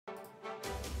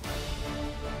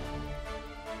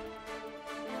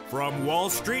From Wall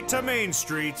Street to Main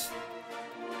Street,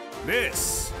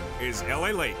 this is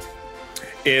LALATE.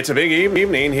 It's a big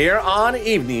evening here on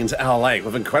Evenings LA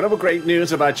with incredible great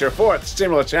news about your fourth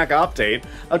stimulus check update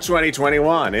of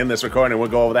 2021. In this recording, we'll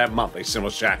go over that monthly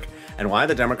stimulus check and why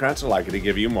the Democrats are likely to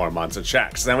give you more months of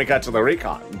checks. Then we cut to the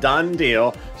recon. Done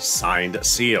deal, signed,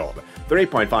 sealed.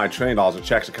 $3.5 trillion of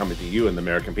checks are coming to you and the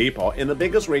American people in the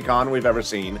biggest recon we've ever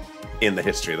seen in the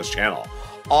history of this channel.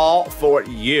 All for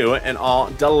you and all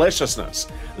deliciousness.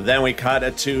 Then we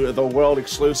cut to the world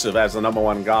exclusive as the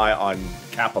 #1 guy on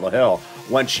Capitol Hill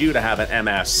wants you to have an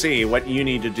MSC, what you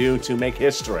need to do to make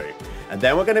history. And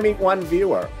then we're going to meet one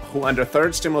viewer who under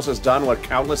third stimulus has done what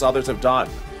countless others have done.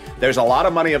 There's a lot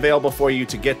of money available for you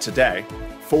to get today.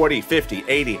 $40, $50,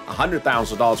 $80,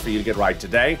 $100,000 for you to get right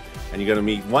today. And you're going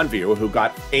to meet one viewer who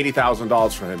got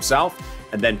 $80,000 for himself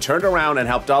and then turned around and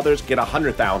helped others get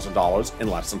 $100,000 in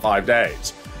less than 5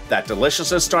 days. That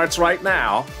deliciousness starts right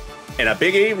now in a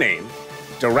big evening,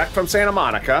 direct from Santa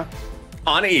Monica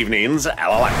on Evenings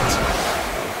LALATE.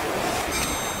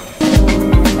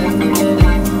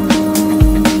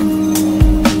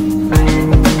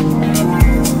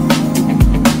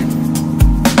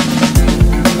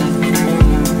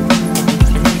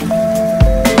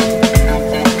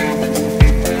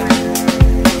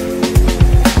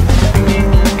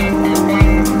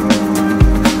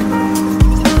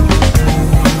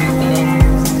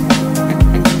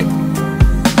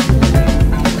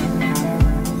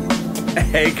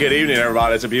 Hey, good evening,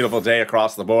 everybody. It's a beautiful day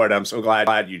across the board. I'm so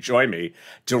glad you joined me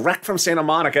direct from Santa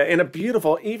Monica in a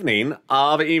beautiful evening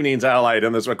of Evenings LALATE.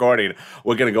 In this recording,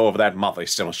 we're going to go over that monthly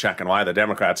stimulus check and why the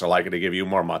Democrats are likely to give you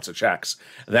more months of checks.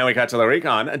 Then we cut to the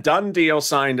recon. A done deal,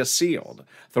 signed, sealed.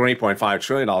 $3.5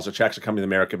 trillion of checks are coming to the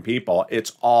American people.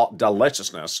 It's all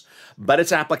deliciousness, but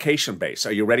it's application-based.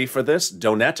 Are you ready for this?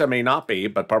 Donetta may not be,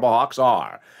 but Purple Hawks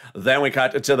are. Then we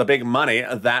cut to the big money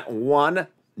that #1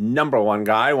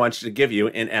 guy wants to give you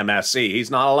in MSC.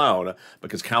 He's not alone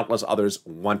because countless others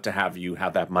want to have you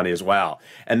have that money as well.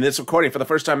 And this recording, for the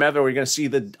first time ever, we're going to see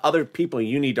the other people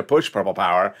you need to push Purple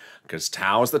Power because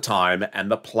now is the time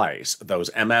and the place. Those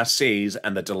MSCs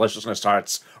and the deliciousness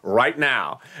starts right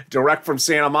now. Direct from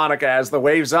Santa Monica as the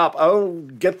wave's up. Oh,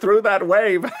 get through that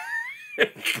wave.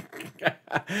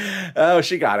 Oh,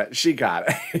 she got it. She got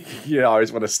it. You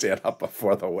always want to stand up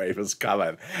before the wave is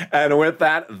coming. And with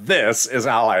that, this is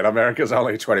LALATE, America's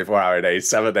only 24-hour day,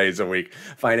 7 days a week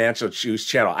financial juice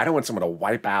channel. I don't want someone to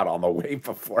wipe out on the wave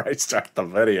before I start the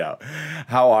video.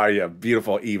 How are you?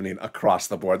 Beautiful evening across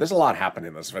the board. There's a lot happening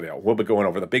in this video. We'll be going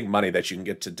over the big money that you can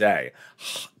get today.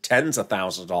 Tens of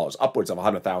thousands of dollars, upwards of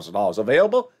 $100,000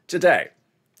 available today.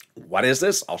 What is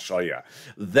this? I'll show you.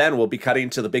 Then we'll be cutting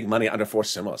to the big money under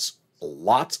forced stimulus.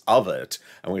 Lots of it.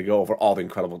 And we go over all the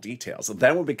incredible details.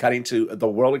 Then we'll be cutting to the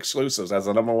world exclusives as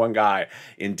the #1 guy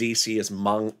in DC is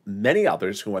among many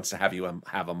others who wants to have you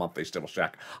have a monthly stimulus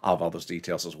check. I'll have all those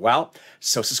details as well.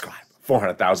 So subscribe.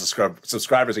 400,000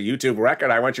 subscribers, a YouTube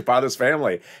record. I want you part of this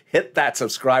family. Hit that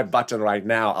subscribe button right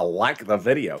now. Like the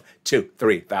video.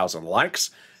 3,000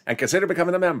 likes. And consider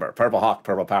becoming a member. Purple Hawk,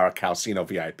 Purple Power, Calcino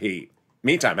VIP.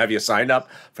 Meantime, have you signed up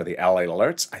for the LA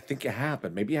alerts? I think you have,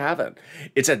 but maybe you haven't.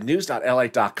 It's at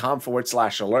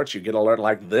news.la.com/alerts. You get an alert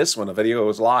like this when the video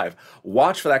goes live.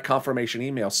 Watch for that confirmation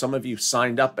email. Some of you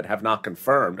signed up but have not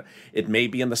confirmed. It may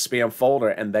be in the spam folder,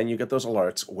 and then you get those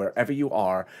alerts wherever you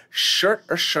are, shirt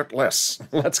or shirtless.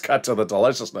 Let's cut to the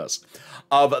deliciousness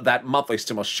of that monthly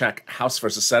stimulus check. House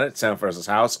versus Senate, Senate versus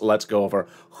House. Let's go over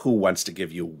who wants to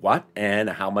give you what and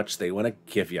how much they want to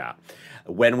give you.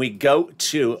 When we go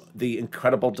to the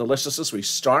incredible deliciousness, we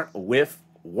start with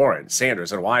Warren,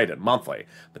 Sanders, and Wyden monthly,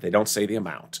 but they don't say the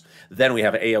amount. Then we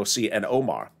have AOC and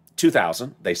Omar.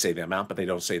 2,000, they say the amount, but they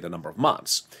don't say the number of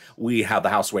months. We have the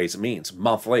House Ways and Means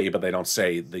monthly, but they don't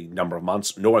say the number of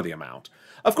months nor the amount.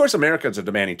 Of course, Americans are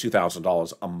demanding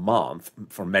 $2,000 a month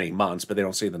for many months, but they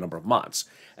don't say the number of months.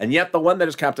 And yet the one that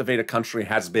has captivated country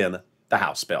has been the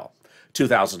House bill.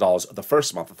 $2,000 the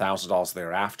first month, $1,000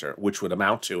 thereafter, which would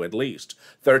amount to at least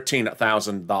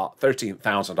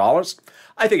 $13,000.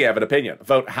 I think I have an opinion.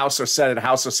 Vote House or Senate,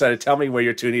 House or Senate. Tell me where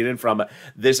you're tuning in from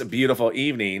this beautiful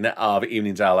evening of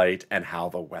Evenings LALATE and how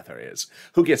the weather is.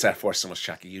 Who gets that forced stimulus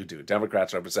check? You do.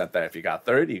 Democrats represent that. If you got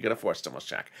 30, you get a forced stimulus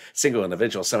check. Single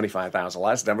individual, $75,000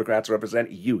 less. Democrats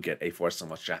represent, you get a forced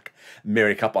stimulus check.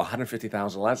 Married couple,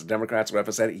 $150,000 less. Democrats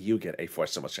represent, you get a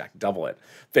forced stimulus check. Double it.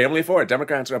 Family of 4,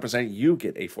 Democrats represent, you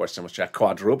get a forced stimulus check.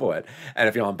 Quadruple it. And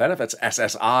if you're on benefits,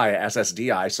 SSI,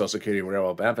 SSDI, Social Security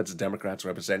Railroad benefits, Democrats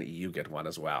represent, you get one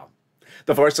as well.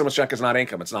 The forced stimulus check is not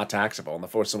income. It's not taxable. And the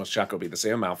forced stimulus check will be the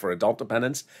same amount for adult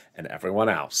dependents and everyone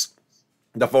else.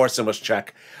 The forced stimulus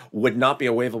check would not be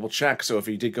a waivable check. So if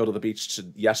you did go to the beach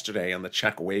yesterday and the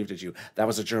check waved at you, that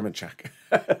was a German check.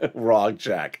 Wrong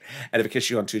check. And if it kissed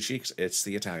you on two cheeks, it's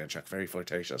the Italian check. Very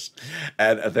flirtatious.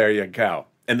 And there you go.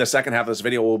 In the second half of this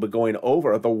video, we'll be going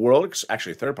over the world,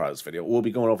 actually third part of this video, we'll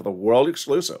be going over the world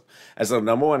exclusive. As the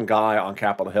 #1 guy on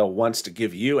Capitol Hill wants to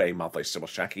give you a monthly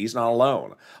stimulus check, he's not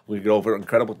alone. We go over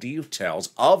incredible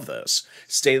details of this.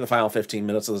 Stay in the final 15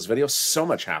 minutes of this video. So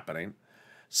much happening.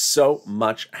 So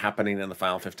much happening in the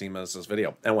final 15 minutes of this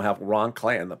video. And we'll have Ron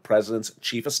Klain, the president's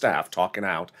chief of staff, talking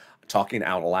out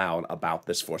loud about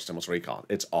this forced stimulus recall.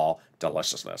 It's all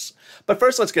deliciousness. But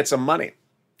first, let's get some money.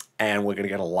 And we're going to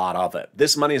get a lot of it.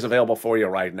 This money is available for you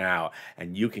right now,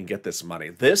 and you can get this money.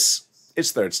 This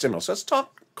is third stimulus. Let's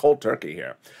talk cold turkey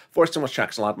here. Forced stimulus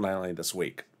checks not landing this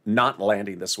week, not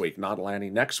landing this week, not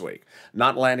landing next week,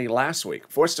 not landing last week.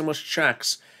 Forced stimulus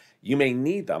checks, you may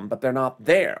need them, but they're not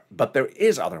there. But there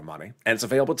is other money, and it's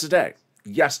available today,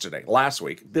 yesterday, last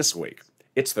week, this week.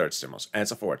 It's third stimulus, and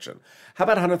it's a fortune. How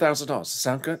about $100,000?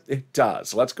 Sound good? It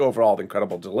does. Let's go over all the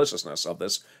incredible deliciousness of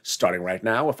this, starting right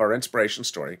now with our inspiration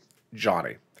story,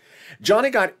 Johnny. Johnny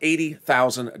got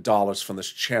 $80,000 from this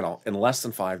channel in less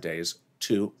than 5 days,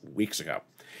 2 weeks ago.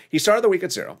 He started the week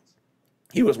at 0.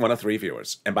 He was one of 3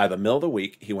 viewers, and by the middle of the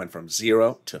week, he went from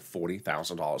 0 to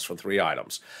 $40,000 for 3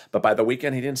 items. But by the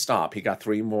weekend, he didn't stop. He got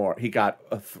 3 more. He got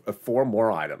 4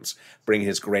 more items, bringing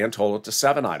his grand total to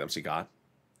 7 items he got,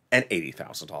 and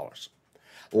 $80,000.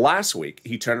 Last week,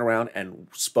 he turned around and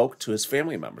spoke to his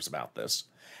family members about this.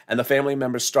 And the family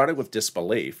members started with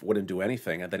disbelief, wouldn't do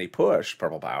anything, and then he pushed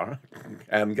Purple Power.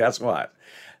 And guess what?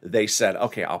 They said,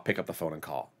 okay, I'll pick up the phone and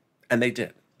call. And they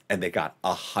did. And they got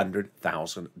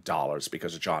 $100,000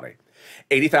 because of Johnny.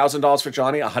 $80,000 for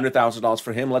Johnny, $100,000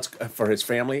 for him, for his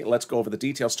family. Let's go over the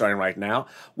details starting right now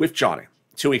with Johnny.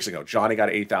 2 weeks ago, Johnny got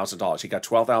 $80,000. He got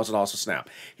 $12,000 for SNAP.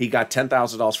 He got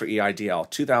 $10,000 for EIDL,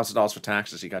 $2,000 for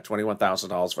taxes. He got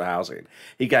 $21,000 for housing.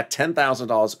 He got $10,000,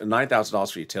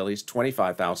 $9,000 for utilities,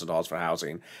 $25,000 for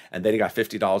housing, and then he got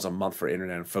 $50 a month for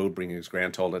internet and food, bringing his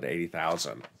grand total to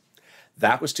 $80,000.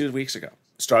 That was 2 weeks ago.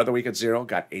 Started the week at 0,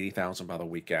 got $80,000 by the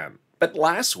weekend. But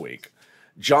last week,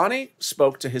 Johnny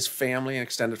spoke to his family and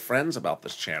extended friends about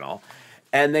this channel,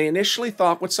 and they initially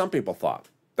thought what some people thought.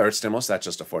 Third stimulus, that's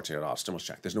just a $14 stimulus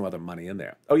check. There's no other money in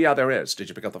there. Oh, yeah, there is. Did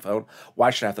you pick up the phone? Why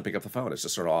should I have to pick up the phone? It's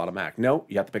just sort of automatic. No,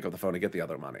 you have to pick up the phone to get the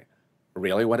other money.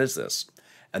 Really? What is this?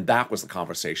 And that was the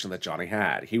conversation that Johnny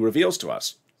had. He reveals to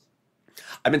us,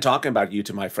 I've been talking about you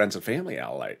to my friends and family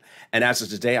out late. And as of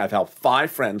today, I've helped 5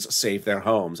 friends save their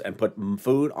homes and put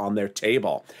food on their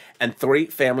table. And 3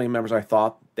 family members,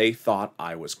 they thought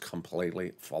I was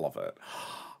completely full of it.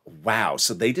 Wow,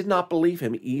 so they did not believe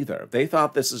him either. They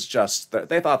thought third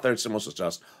stimulus was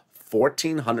just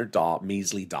 $1,400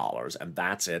 measly dollars, and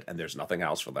that's it, and there's nothing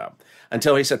else for them.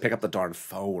 Until he said, pick up the darn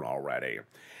phone already.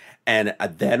 And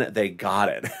then they got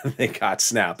it. They got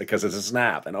SNAP because it's a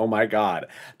SNAP. And oh my God,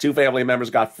 2 family members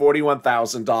got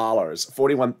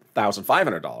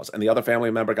 $41,500, and the other family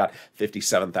member got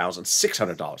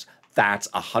 $57,600. That's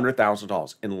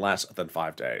 $100,000 in less than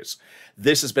 5 days.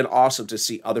 This has been awesome to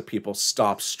see other people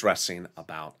stop stressing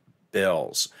about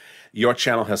bills. Your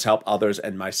channel has helped others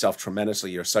and myself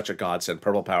tremendously. You're such a godsend.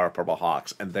 Purple Power, Purple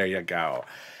Hawks, and there you go.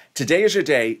 Today is your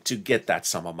day to get that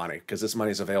sum of money because this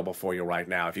money is available for you right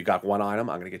now. If you got 1 item,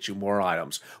 I'm going to get you more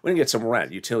items. We're going to get some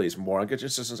rent, utilities, mortgage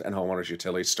assistance, and homeowners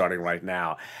utilities starting right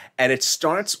now. And it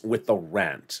starts with the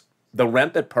rent. The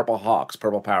rent that Purple Hawks,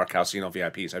 Purple Power Casino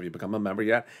VIPs, have you become a member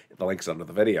yet? The link's under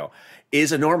the video,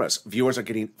 is enormous. Viewers are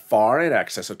getting far in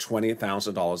excess of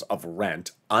 $20,000 of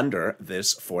rent under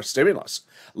this forced stimulus.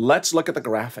 Let's look at the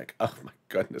graphic. Oh my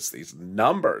goodness, these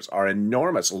numbers are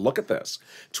enormous. Look at this.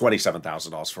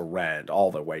 $27,000 for rent,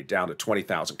 all the way down to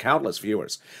 $20,000, countless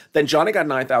viewers. Then Johnny got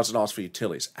 $9,000 for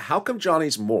utilities. How come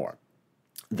Johnny's more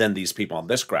than these people on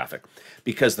this graphic?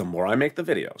 Because the more I make the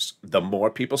videos, the more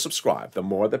people subscribe, the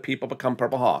more the people become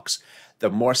Purple Hawks, the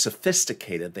more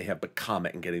sophisticated they have become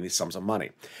in getting these sums of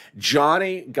money.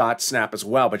 Johnny got SNAP as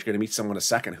well, but you're going to meet someone in a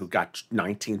second who got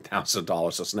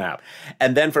 $19,000 of SNAP.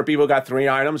 And then for people who got 3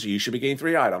 items, you should be getting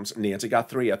 3 items. Nancy got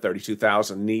 3 at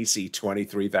 $32,000. Nisi,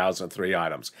 $23,000 at 3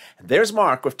 items. And there's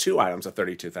Mark with 2 items at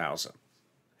 $32,000.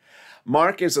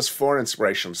 Mark gives us 4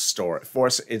 inspirations story, 4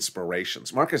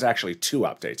 inspirations. Mark has actually 2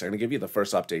 updates. I'm going to give you the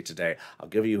first update today. I'll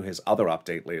give you his other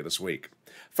update later this week.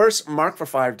 First, Mark for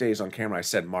 5 days on camera. I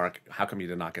said, Mark, how come you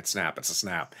did not get SNAP? It's a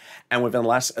SNAP. And within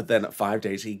less than 5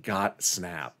 days, he got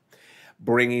SNAP,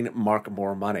 bringing Mark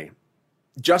more money.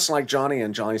 Just like Johnny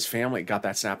and Johnny's family got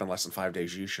that SNAP in less than 5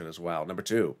 days, you should as well. Number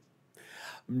 2,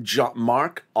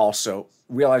 Mark also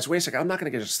realized, wait a second, I'm not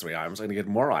going to get just 3 items. I'm going to get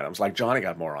more items, like Johnny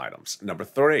got more items. Number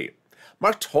 3,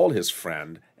 Mark told his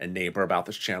friend and neighbor about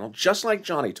this channel, just like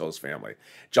Johnny told his family.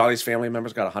 Johnny's family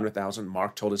members got $100,000.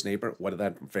 Mark told his neighbor, what did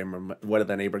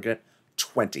that neighbor get?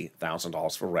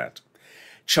 $20,000 for rent.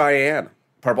 Cheyenne,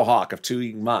 Purple Hawk of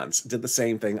 2 months, did the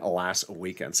same thing last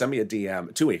weekend. Sent me a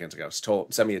DM 2 weekends ago.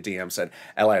 Sent me a DM, said,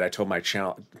 "LALATE, I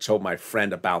told my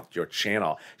friend about your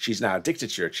channel. She's now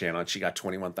addicted to your channel, and she got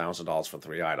 $21,000 for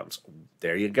 3 items."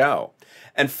 There you go.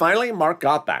 And finally, Mark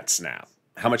got that snap.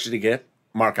 How much did he get?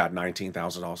 Mark got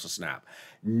 $19,000 for Snap.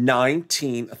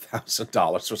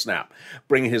 $19,000 for Snap,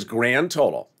 bringing his grand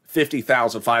total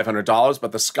 $50,500,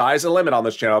 but the sky's the limit on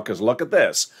this channel because look at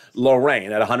this.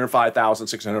 Lorraine at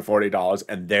 $105,640,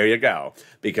 and there you go,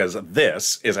 because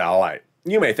this is LALATE.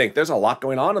 You may think there's a lot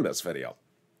going on in this video.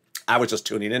 I was just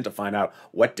tuning in to find out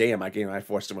what day am I getting my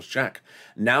 4th stimulus check.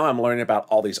 Now I'm learning about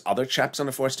all these other checks on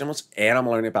the 4th stimulus, and I'm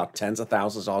learning about tens of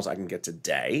thousands of dollars I can get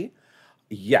today.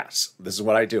 Yes, this is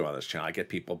what I do on this channel. I get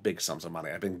people big sums of money.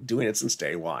 I've been doing it since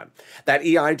day one. That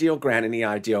EIDL grant and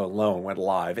EIDL loan went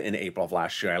live in April of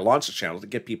last year. I launched the channel to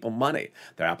get people money.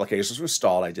 Their applications were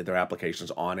stalled. I did their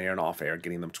applications on air and off air,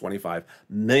 getting them $25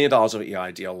 million of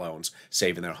EIDL loans,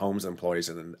 saving their homes, employees,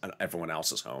 and everyone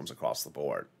else's homes across the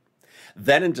board.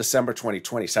 Then in December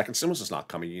 2020, second stimulus is not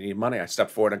coming. You need money. I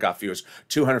stepped forward and got viewers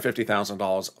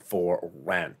 $250,000 for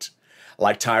rent.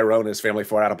 Like Tyrone and his family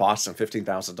for out of Boston,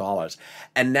 $15,000.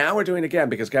 And now we're doing it again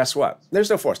because guess what?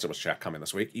 There's no 4th stimulus check coming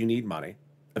this week. You need money.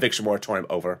 Eviction moratorium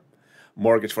over.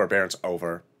 Mortgage forbearance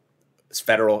over.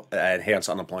 Federal enhanced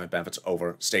unemployment benefits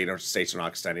over. States are not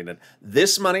extending it.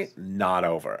 This money, not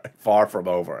over. Far from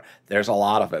over. There's a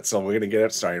lot of it. So we're going to get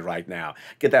it started right now.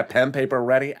 Get that pen, paper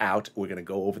ready, out. We're going to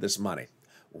go over this money.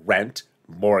 Rent,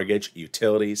 mortgage,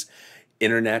 utilities,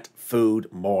 internet, food,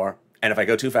 more. And if I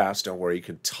go too fast, don't worry, you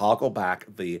can toggle back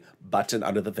the button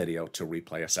under the video to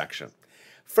replay a section.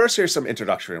 First, here's some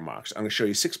introductory remarks. I'm going to show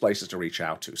you 6 places to reach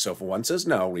out to. So if one says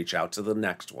no, reach out to the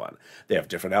next one. They have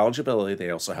different eligibility.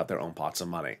 They also have their own pots of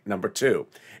money. Number 2,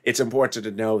 it's important to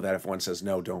know that if one says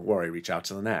no, don't worry, reach out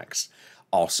to the next.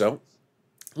 Also,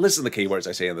 listen to the keywords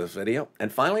I say in this video. And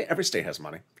finally, every state has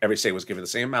money. Every state was given the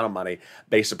same amount of money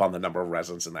based upon the number of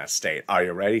residents in that state. Are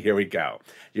you ready? Here we go.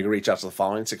 You can reach out to the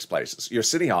following 6 places. Your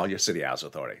city hall, your city house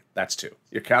authority. That's 2.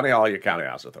 Your county hall, your county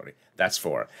house authority. That's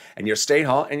 4. And your state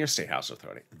hall and your state house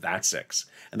authority. That's 6.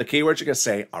 And the keywords you're going to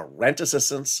say are rent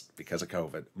assistance because of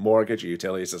COVID, mortgage or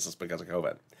utility assistance because of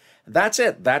COVID. That's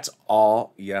it. That's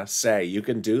all you say. You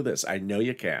can do this. I know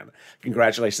you can.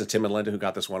 Congratulations to Tim and Linda who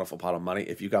got this wonderful pot of money.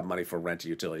 If you got money for rent or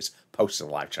utilities, post in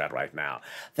the live chat right now.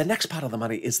 The next pot of the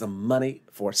money is the money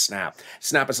for SNAP.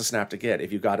 SNAP is a SNAP to get.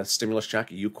 If you got a stimulus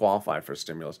check, you qualify for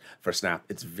stimulus for SNAP.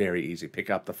 It's very easy.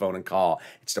 Pick up the phone and call.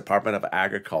 It's Department of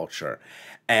Agriculture.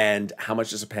 And how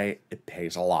much does it pay? It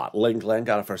pays a lot. Lynn Glenn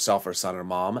got it for herself, her son, and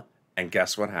mom. And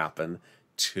guess what happened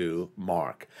to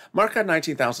Mark? Mark got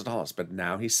 $19,000, but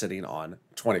now he's sitting on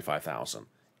 $25,000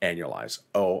 annualized.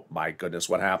 Oh my goodness,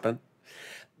 what happened?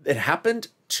 It happened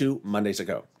 2 Mondays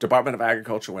ago. Department of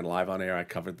Agriculture went live on air. I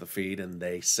covered the feed, and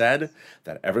they said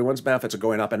that everyone's benefits are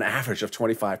going up an average of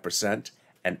 25%,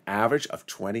 an average of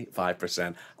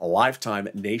 25%, a lifetime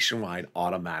nationwide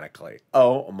automatically.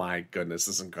 Oh my goodness,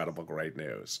 this is incredible, great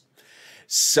news.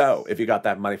 So if you got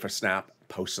that money for SNAP,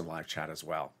 post in live chat as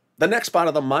well. The next part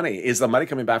of the money is the money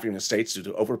coming back from the states due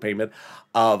to overpayment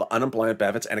of unemployment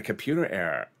benefits and a computer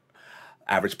error.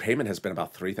 Average payment has been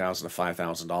about $3,000 to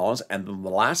 $5,000, and then the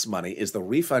last money is the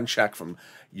refund check from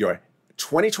your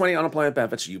 2020 unemployment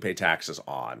benefits you pay taxes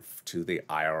on to the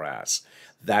IRS.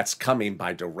 That's coming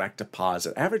by direct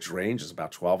deposit. Average range is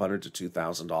about $1,200 to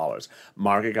 $2,000.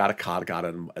 Margaret got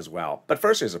it as well. But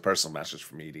first, here's a personal message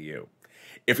from me to you.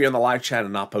 If you're in the live chat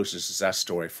and not posted a success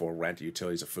story for rent,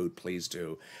 utilities, or food, please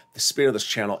do. The spirit of this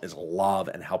channel is love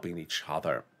and helping each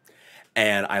other.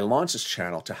 And I launched this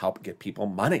channel to help get people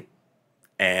money.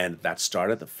 And that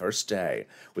started the first day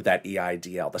with that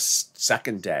EIDL. The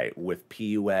second day with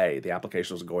PUA. The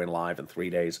application was going live in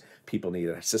 3 days. People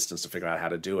needed assistance to figure out how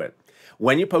to do it.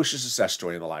 When you post a success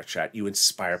story in the live chat, you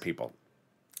inspire people.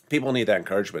 People need that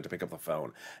encouragement to pick up the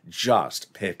phone.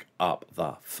 Just pick up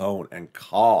the phone and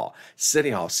call. City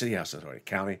Hall, City House Authority,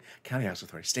 County House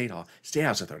Authority, State Hall, State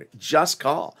House Authority. Just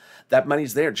call. That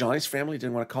money's there. Johnny's family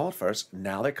didn't want to call at first.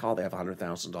 Now they call. They have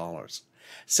 $100,000.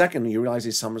 Second, you realize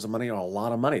these sums of money are a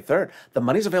lot of money. Third, the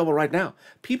money's available right now.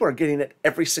 People are getting it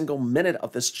every single minute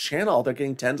of this channel. They're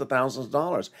getting tens of thousands of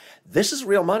dollars. This is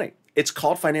real money. It's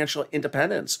called financial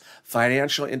independence.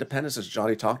 Financial independence, as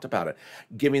Johnny talked about it,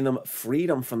 giving them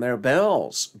freedom from their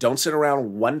bills. Don't sit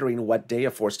around wondering what day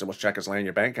a forced stimulus check is laying in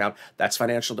your bank account. That's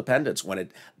financial dependence. When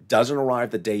it doesn't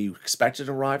arrive the day you expect it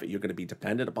to arrive, you're going to be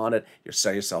dependent upon it. You're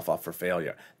setting yourself up for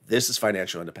failure. This is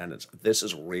financial independence. This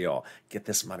is real. Get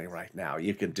this money right now.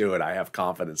 You can do it. I have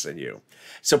confidence in you.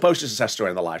 So post your success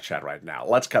story in the live chat right now.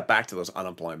 Let's cut back to those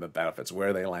unemployment benefits. Where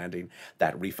are they landing?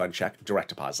 That refund check, direct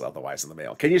deposit, otherwise in the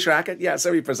mail. Can you track it? Yeah,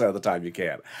 70% of the time you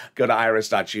can. Go to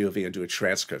iris.gov and do a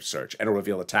transcript search, and it'll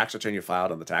reveal the tax return you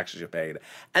filed and the taxes you paid,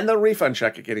 and the refund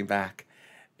check you're getting back.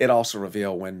 It also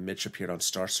revealed when Mitch appeared on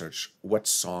Star Search, what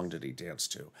song did he dance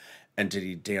to? And did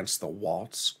he dance the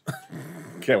waltz?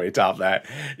 Can we top that?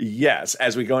 Yes,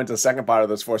 as we go into the second part of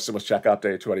this forced stimulus check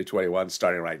update 2021,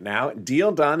 starting right now.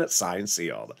 Deal done, signed,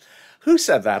 sealed. Who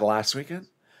said that last weekend?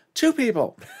 Two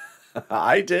people.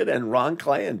 I did, and Ron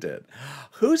Klain did.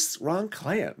 Who's Ron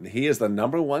Klain? He is the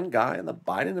 #1 guy in the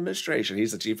Biden administration.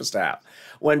 He's the chief of staff.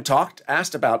 When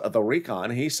asked about the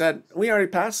recon, he said, we already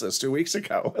passed this 2 weeks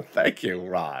ago. Thank you,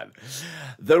 Ron.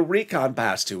 The recon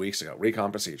passed 2 weeks ago.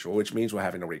 Recon procedural, which means we're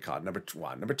having a recon. #1.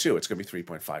 #2, it's going to be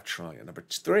 $3.5 trillion.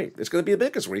 #3, it's going to be the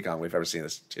biggest recon we've ever seen in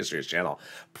this history of this channel.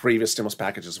 Previous stimulus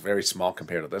packages are very small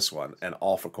compared to this one, and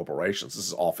all for corporations. This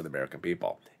is all for the American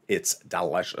people. It's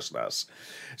deliciousness.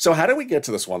 So how did we get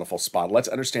to this wonderful spot? Let's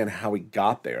understand how we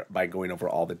got there by going over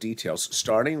all the details,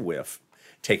 starting with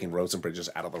taking roads and bridges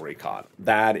out of the recon.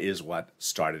 That is what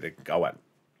started it going.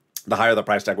 The higher the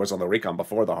price tag was on the recon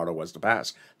before, the harder it was to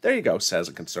pass. There you go, says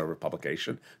a conservative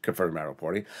publication, confirmed by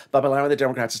reporting. But by allowing the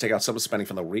Democrats to take out some of the spending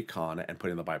from the recon and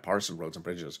put in the bipartisan roads and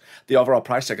bridges, the overall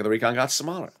price tag of the recon got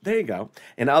smaller. There you go.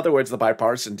 In other words, the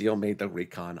bipartisan deal made the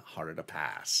recon harder to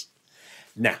pass.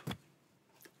 Now,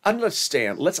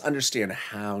 let's understand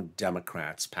how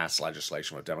Democrats pass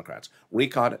legislation with Democrats.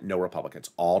 Recon, no Republicans,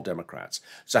 all Democrats.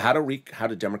 So how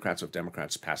do Democrats with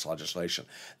Democrats pass legislation?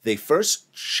 They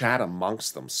first chat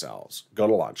amongst themselves, go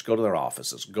to lunch, go to their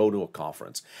offices, go to a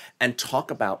conference, and talk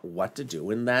about what to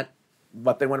do in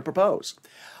what they want to propose.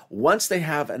 Once they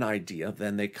have an idea,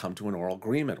 then they come to an oral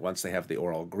agreement. Once they have the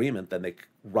oral agreement, then they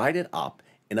write it up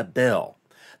in a bill.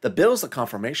 The bill is the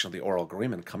confirmation of the oral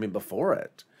agreement coming before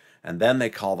it. And then they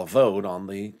call the vote on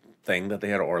the thing that they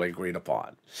had already agreed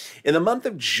upon. In the month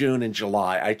of June and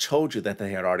July, I told you that they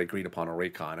had already agreed upon a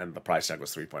recon, and the price tag was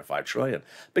 $3.5 trillion,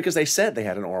 because they said they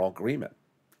had an oral agreement.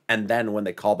 And then when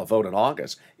they called the vote in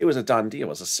August, it was a done deal. It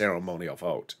was a ceremonial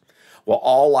vote. Well,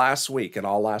 all last week and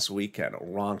all last weekend,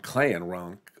 Ron Klain,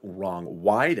 Ron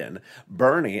Wyden,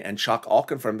 Bernie, and Chuck all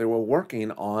confirmed they were working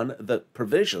on the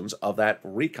provisions of that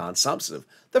recon substantive,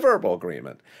 the verbal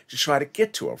agreement, to try to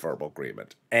get to a verbal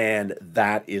agreement. And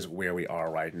that is where we are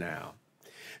right now.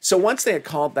 So once they had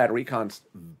called that recon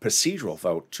procedural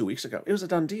vote 2 weeks ago, it was a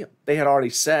done deal. They had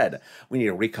already said, we need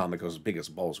a recon that goes as big as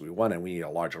bowls we want, and we need a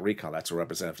larger recon. That's what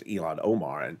Representative Ilhan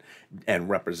Omar and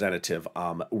Representative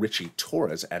Richie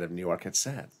Torres out of New York had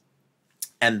said.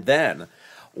 And then,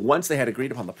 once they had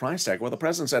agreed upon the price tag, well, the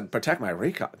president said, protect my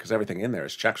recon, because everything in there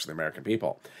is checks for the American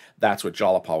people. That's what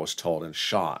Jolapal was told in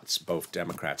shots, both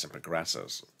Democrats and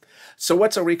progressives. So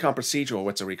what's a recon procedural?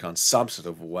 What's a recon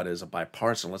substantive? What is a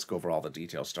bipartisan? Let's go over all the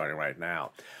details starting right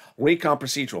now. Recon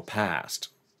procedural passed.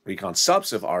 Recon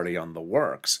substantive already on the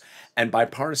works. And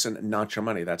bipartisan, not your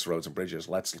money. That's roads and bridges.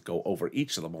 Let's go over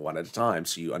each of them one at a time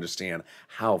so you understand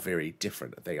how very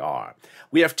different they are.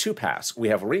 We have two paths. We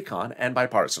have recon and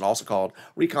bipartisan, also called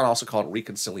recon, also called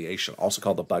reconciliation, also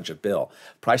called the budget bill.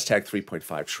 Price tag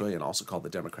 $3.5 trillion, also called the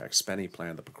Democratic spending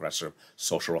plan, the progressive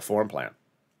social reform plan.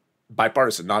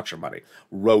 Bipartisan, not your money.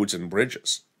 Roads and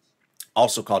bridges,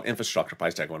 also called infrastructure,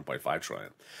 price tag $1.5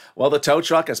 trillion. Well, the tow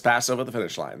truck has passed over the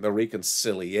finish line. The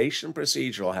reconciliation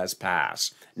procedural has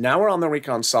passed. Now we're on the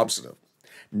recon substantive.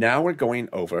 Now we're going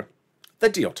over the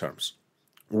deal terms,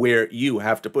 where you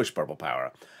have to push purple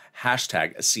power.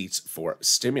 Hashtag seats for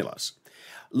stimulus.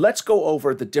 Let's go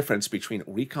over the difference between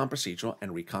recon procedural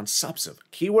and recon substantive.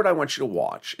 Keyword I want you to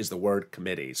watch is the word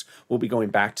committees. We'll be going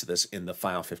back to this in the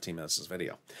final 15 minutes of this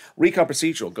video. Recon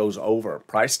procedural goes over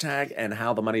price tag and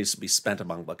how the money is to be spent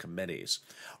among the committees.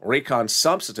 Recon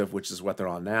substantive, which is what they're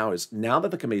on now, is now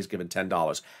that the committee is given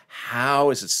 $10, how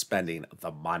is it spending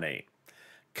the money?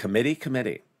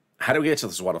 Committee. How do we get to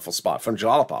this wonderful spot? From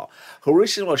Jolapal, who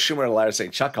recently was Schumer a letter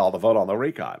saying Chuck called the vote on the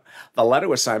recon. The letter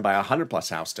was signed by 100+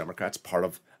 House Democrats, part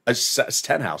of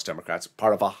 10 House Democrats,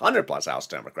 part of 100-plus House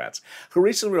Democrats, who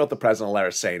recently wrote the president a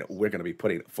letter saying, we're going to be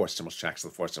putting forced stimulus checks to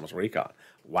the forced stimulus recon.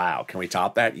 Wow, can we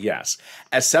top that? Yes.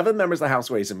 As 7 members of the House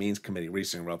Ways and Means Committee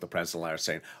recently wrote the president a letter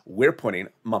saying, we're putting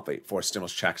monthly forced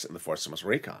stimulus checks in the forced stimulus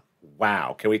recon.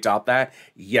 Wow, can we top that?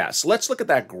 Yes. Let's look at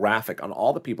that graphic on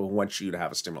all the people who want you to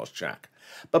have a stimulus check.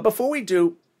 But before we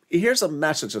do, here's a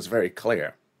message that's very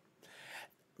clear.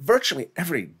 Virtually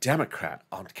every Democrat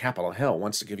on Capitol Hill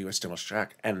wants to give you a stimulus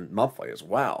check, and monthly as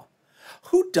well.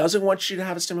 Who doesn't want you to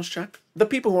have a stimulus check? The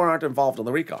people who aren't involved in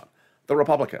the recon, the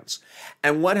Republicans.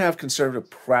 And what have conservative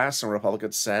press and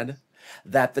Republicans said?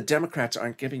 That the Democrats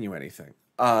aren't giving you anything.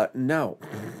 No,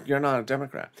 you're not a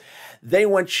Democrat. They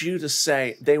want you to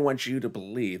say, they want you to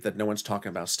believe that no one's talking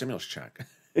about stimulus check.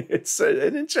 It's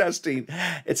an interesting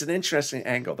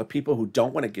angle. The people who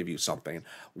don't want to give you something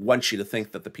want you to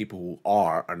think that the people who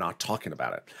are not talking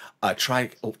about it. Try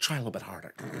a little bit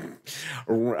harder.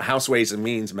 House Ways and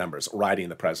Means members writing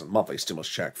the president monthly stimulus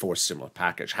check for stimulus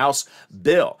package. House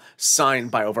bill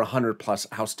signed by over 100-plus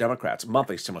House Democrats,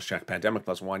 monthly stimulus check, pandemic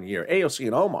plus 1 year. AOC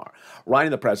and Omar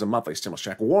writing the president monthly stimulus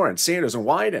check. Warren, Sanders, and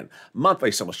Wyden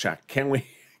monthly stimulus check. Can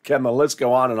the list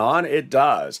go on and on? It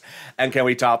does. And can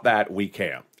we top that? We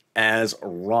can. As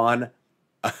Ron,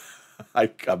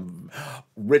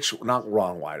 Rich, not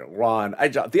Ron Wyden, Ron,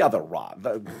 the other Ron,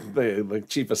 the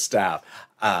chief of staff,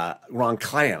 Ron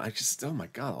Klain. Oh my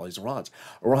God, all these Rons.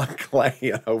 Ron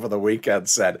Klain over the weekend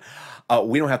said,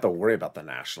 we don't have to worry about the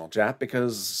national debt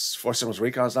because forced stimulus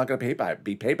recon is not going to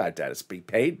be paid by debt. It's be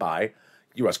paid by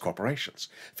U.S. corporations.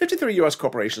 53 U.S.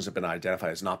 corporations have been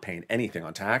identified as not paying anything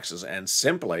on taxes and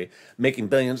simply making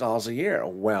billions of dollars a year.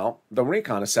 Well, the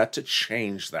recon is set to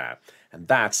change that, and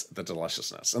that's the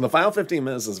deliciousness. In the final 15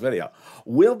 minutes of this video,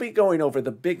 we'll be going over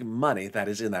the big money that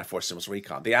is in that forced stimulus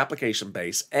recon, the application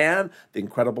base, and the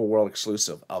incredible world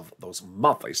exclusive of those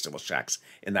monthly stimulus checks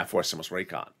in that forced stimulus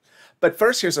recon. But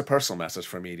first, here's a personal message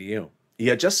from me to you. You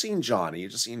had just seen Johnny, you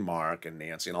just seen Mark and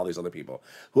Nancy and all these other people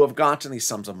who have gotten these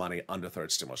sums of money under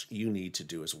third stimulus. You need to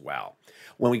do as well.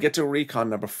 When we get to recon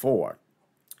number 4,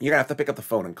 you're going to have to pick up the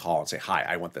phone and call and say, hi,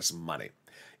 I want this money.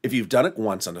 If you've done it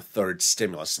once under third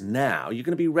stimulus, now you're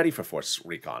going to be ready for fourth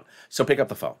recon. So pick up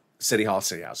the phone. City Hall,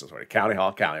 City House Authority. County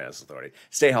Hall, County House Authority.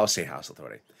 State Hall, State House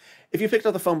Authority. If you picked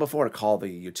up the phone before to call the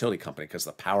utility company because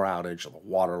of the power outage or the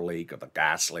water leak or the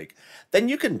gas leak, then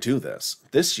you can do this.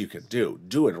 This you can do.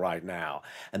 Do it right now.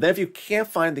 And then if you can't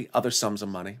find the other sums of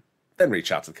money, then reach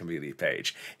out to the community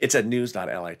page. It's at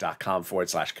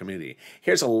news.la.com/community.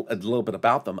 Here's a little bit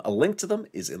about them. A link to them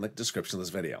is in the description of this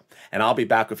video. And I'll be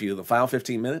back with you in the final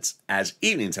 15 minutes as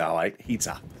Evenings LA heats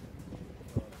up.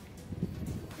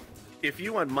 If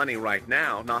you want money right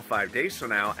now, not 5 days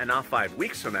from now, and not 5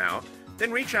 weeks from now,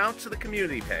 then reach out to the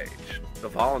community page. The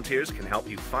volunteers can help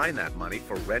you find that money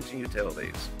for rent and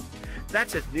utilities.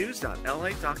 That's at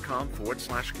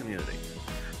news.la.com/community.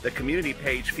 The community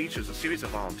page features a series of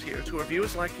volunteers who are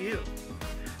viewers like you.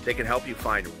 They can help you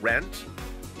find rent,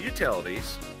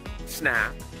 utilities,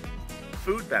 SNAP,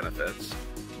 food benefits,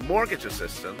 mortgage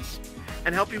assistance,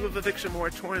 and help you with eviction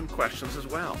moratorium questions as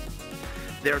well.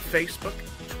 Their Facebook,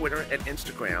 Twitter, and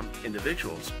Instagram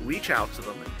individuals reach out to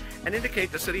them and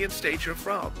indicate the city and state you're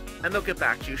from, and they'll get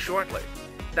back to you shortly.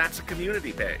 That's a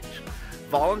community page.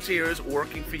 Volunteers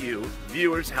working for you,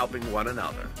 viewers helping one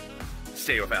another.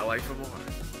 Stay with LA for more.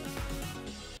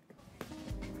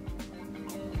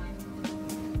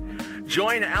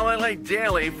 Join LALATE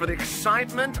Daily for the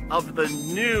excitement of the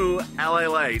new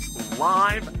LALATE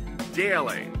live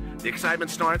daily. The excitement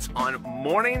starts on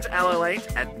mornings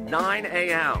LALATE at 9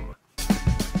 a.m.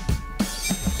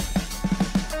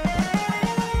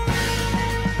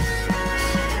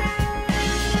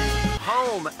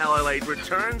 Home LALATE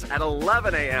returns at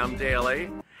 11 a.m. daily.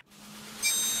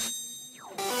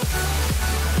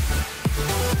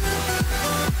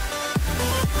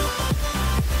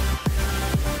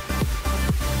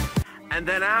 And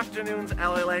then afternoons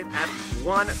LALATE at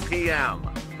 1 p.m.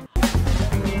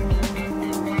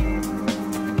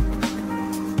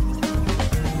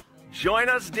 Join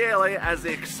us daily as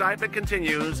the excitement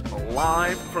continues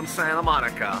live from Santa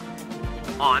Monica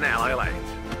on LALATE.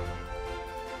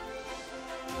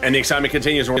 And the excitement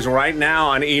continues right now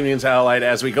on Evenings LALATE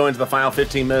as we go into the final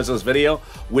 15 minutes of this video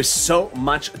with so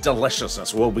much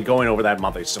deliciousness. We'll be going over that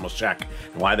monthly stimulus check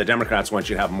and why the Democrats want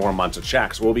you to have more months of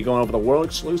checks. We'll be going over the world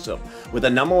exclusive with the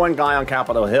 #1 guy on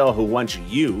Capitol Hill who wants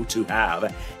you to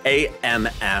have a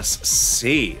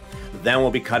MSC. Then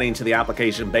we'll be cutting to the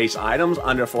application-based items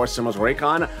under forced stimulus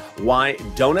recon. Why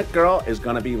Donut Girl is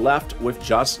going to be left with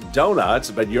just donuts,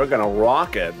 but you're going to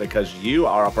rock it because you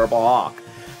are a Purple Hawk.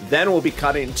 Then we'll be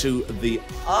cutting to the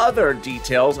other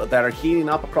details that are heating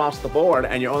up across the board,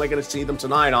 and you're only going to see them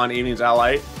tonight on Evenings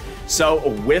LA. So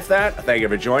with that, thank you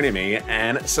for joining me,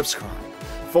 and subscribe.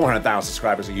 400,000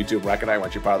 subscribers on YouTube record. I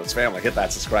want you part of this family. Hit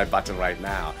that subscribe button right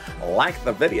now. Like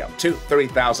the video to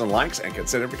 30,000 likes and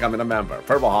consider becoming a member.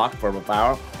 Purple Hawk, Purple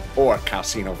Power, or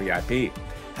Casino VIP.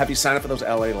 Have you signed up for those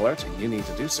LA alerts? You need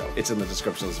to do so. It's in the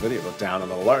description of this video. Look down on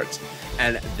the alerts.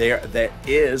 And there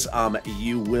is,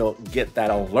 you will get that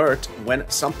alert when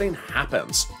something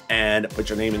happens. And put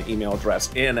your name and email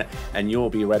address in, and you will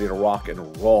be ready to rock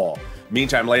and roll.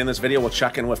 Meantime, later in this video, we'll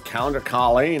check in with Calendar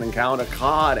Colleen and Calendar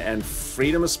Cod and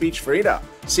Freedom of Speech Frida.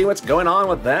 See what's going on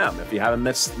with them. If you haven't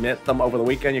met them over the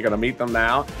weekend, you're going to meet them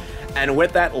now. And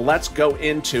with that, let's go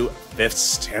into fifth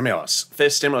stimulus.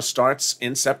 Fifth stimulus starts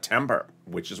in September,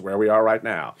 which is where we are right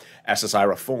now. SSI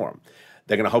reform.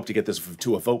 They're going to hope to get this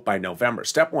to a vote by November.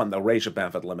 Step one, they'll raise your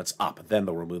benefit limits up. Then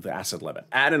they'll remove the asset limit.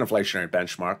 Add an inflationary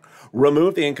benchmark.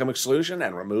 Remove the income exclusion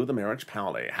and remove the marriage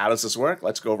penalty. How does this work?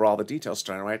 Let's go over all the details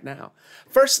starting right now.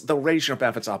 First, they'll raise your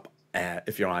benefits up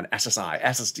if you're on SSI,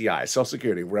 SSDI, Social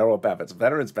Security, railroad benefits,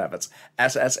 veterans benefits,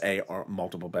 SSA, or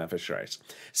multiple beneficiaries.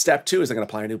 Step two is they're going to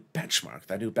apply a new benchmark.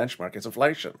 That new benchmark is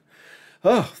inflation.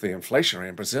 Oh, the inflation rate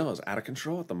in Brazil is out of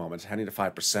control at the moment. It's heading to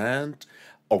 5%.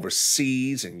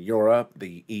 Overseas in Europe,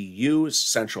 the EU's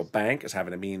central bank is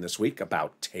having a meeting this week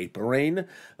about tapering.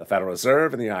 The Federal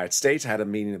Reserve in the United States had a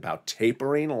meeting about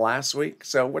tapering last week.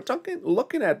 So we're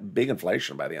looking at big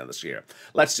inflation by the end of this year.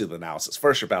 Let's do the analysis.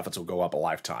 First, your benefits will go up a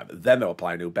lifetime. Then they'll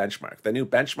apply a new benchmark. The new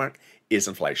benchmark is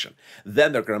inflation.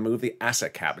 Then they're going to move the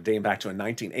asset cap, dating back to a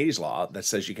 1980s law that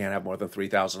says you can't have more than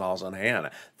 $3,000 on hand.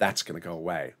 That's going to go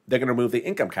away. They're going to remove the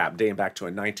income cap, dating back to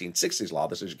a 1960s law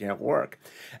that says you can't work.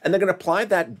 And they're going to apply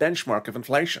that benchmark of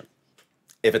inflation.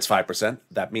 If it's 5%,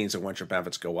 that means that once your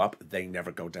benefits go up, they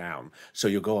never go down. So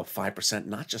you'll go up 5%,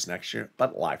 not just next year,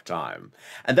 but lifetime.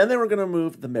 And then they were going to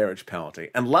remove the marriage penalty.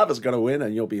 And love is going to win,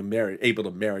 and you'll be able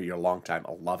to marry your longtime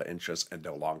love interest and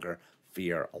no longer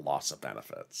fear a loss of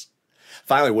benefits.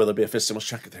 Finally, will there be a fifth stimulus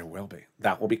check? There will be.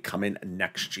 That will be coming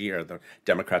next year. The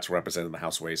Democrats will represent in the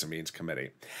House Ways and Means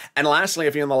Committee. And lastly,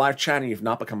 if you're in the live chat and you've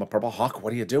not become a Purple Hawk,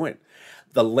 what are you doing?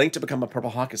 The link to become a Purple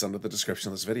Hawk is under the description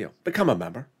of this video. Become a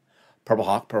member. Purple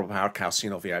Hawk, Purple Power,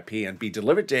 Casino VIP, and be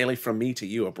delivered daily from me to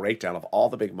you a breakdown of all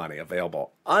the big money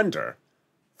available under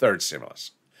third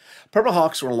stimulus. Purple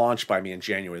Hawks were launched by me in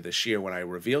January this year when I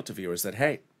revealed to viewers that,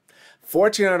 hey,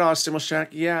 $1,400 stimulus check,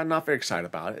 yeah, not very excited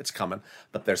about it. It's coming.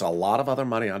 But there's a lot of other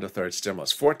money under third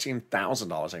stimulus.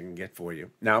 $14,000 I can get for you.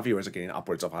 Now viewers are getting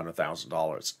upwards of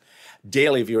 $100,000.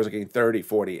 Daily viewers are getting $30,000,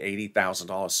 $40,000,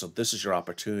 $80,000. So this is your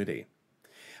opportunity.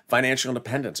 Financial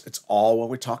independence. It's all what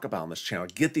we talk about on this channel.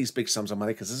 Get these big sums of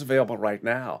money because this is available right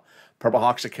now. Purple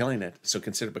Hawks are killing it. So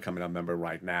consider becoming a member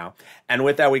right now. And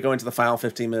with that, we go into the final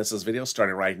 15 minutes of this video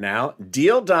starting right now.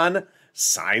 Deal done.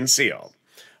 Sign sealed.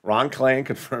 Ron Klain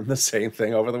confirmed the same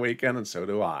thing over the weekend, and so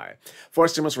do I. Fourth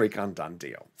stimulus recon, done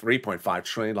deal. $3.5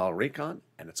 trillion recon,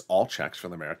 and it's all checks for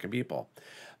the American people.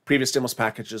 Previous stimulus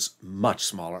packages, much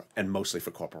smaller, and mostly for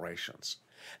corporations.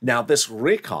 Now, this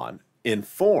recon in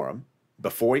form,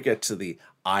 before we get to the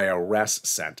IRS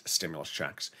sent stimulus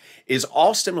checks, is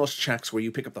all stimulus checks where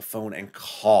you pick up the phone and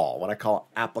call, what I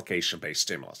call application-based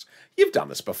stimulus. You've done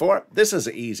this before. This is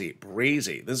easy,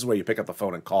 breezy. This is where you pick up the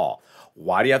phone and call.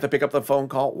 Why do you have to pick up the phone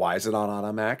call? Why is it on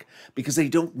automatic? Because they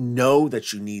don't know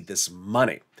that you need this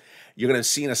money. You're going to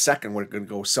see in a second, we're going to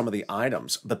go some of the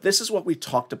items. But this is what we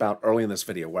talked about early in this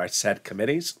video where I said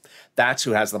committees, that's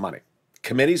who has the money.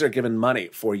 Committees are given money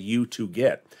for you to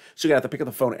get. So you have to pick up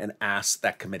the phone and ask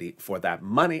that committee for that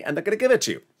money, and they're going to give it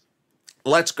to you.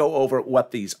 Let's go over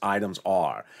what these items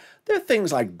are. They're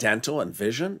things like dental and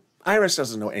vision. IRS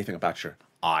doesn't know anything about your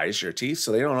eyes, your teeth,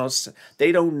 so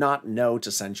they do not know to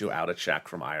send you out a check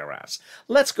from IRS.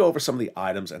 Let's go over some of the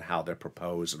items and how they're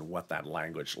proposed and what that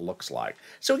language looks like,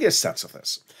 so we get a sense of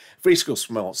this. Free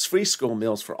school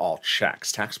meals for all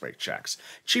checks, tax break checks,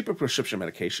 cheaper prescription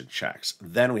medication checks.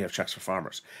 Then we have checks for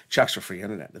farmers, checks for free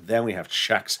internet. Then we have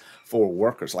checks for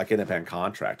workers like independent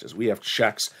contractors. We have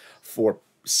checks for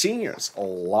seniors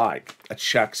alike,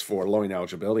 checks for lowering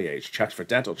eligibility age, checks for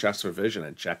dental, checks for vision,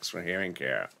 and checks for hearing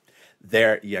care.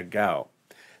 There you go.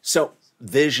 So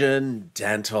vision,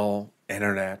 dental,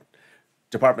 internet,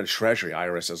 Department of Treasury,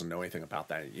 IRS doesn't know anything about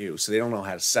that in you, so they don't know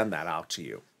how to send that out to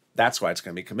you. That's why it's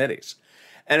going to be committees.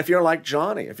 And if you're like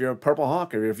Johnny, if you're a Purple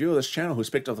Hawk, or you're a viewer of this channel who's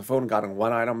picked up the phone and got in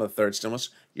one item of the third stimulus,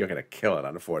 you're going to kill it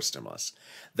under fourth stimulus.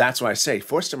 That's why I say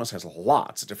fourth stimulus has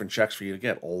lots of different checks for you to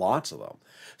get, lots of them.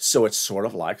 So it's sort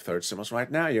of like third stimulus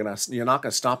right now. You're not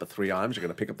going to stop at 3 items. You're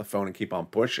going to pick up the phone and keep on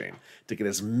pushing to get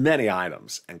as many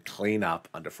items and clean up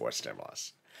under fourth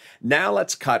stimulus. Now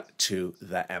let's cut to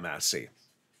the MSC,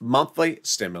 monthly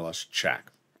stimulus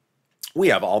check. We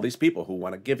have all these people who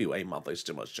want to give you a monthly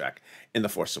stimulus check in the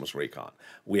fourth stimulus recon.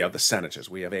 We have the senators,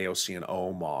 we have AOC and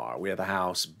Omar, we have the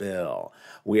House bill,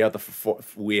 we have the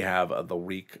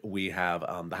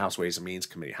House Ways and Means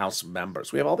Committee, House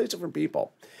members. We have all these different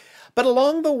people. But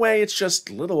along the way, it's just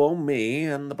little old me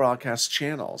and the broadcast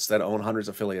channels that own hundreds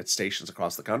of affiliate stations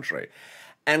across the country.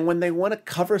 And when they want to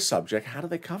cover a subject, how do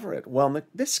they cover it? Well, in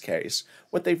this case,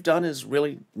 what they've done is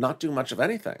really not do much of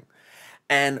anything.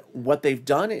 And what they've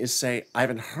done is say, I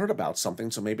haven't heard about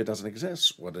something, so maybe it doesn't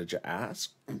exist. What did you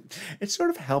ask? It sort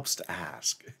of helps to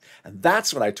ask. And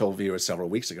that's what I told viewers several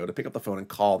weeks ago, to pick up the phone and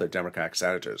call their Democratic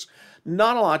senators.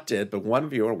 Not a lot did, but one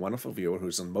viewer, wonderful viewer,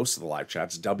 who's in most of the live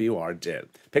chats, WR, did.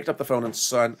 Picked up the phone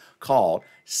and called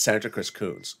Senator Chris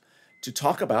Coons to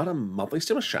talk about a monthly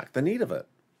stimulus check, the need of it.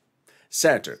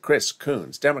 Senator Chris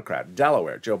Coons, Democrat,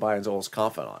 Delaware, Joe Biden's oldest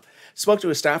confidant, spoke to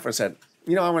his staffer and said,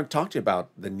 you know, I want to talk to you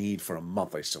about the need for a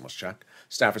monthly stimulus check.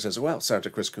 Staffer says, well, Senator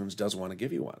Chris Coons does want to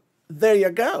give you one. There you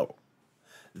go.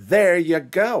 There you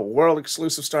go. World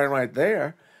exclusive starting right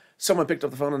there. Someone picked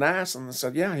up the phone and asked and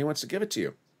said, yeah, he wants to give it to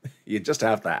you. You just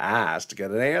have to ask to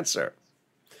get an answer.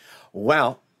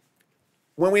 Well,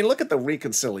 when we look at the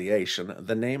reconciliation,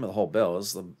 the name of the whole bill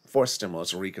is the fourth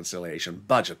stimulus reconciliation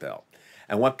budget bill.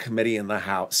 And what committee in the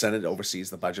House, Senate oversees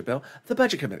the budget bill? The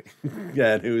Budget Committee.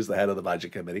 Yeah, and who's the head of the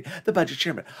Budget Committee? The Budget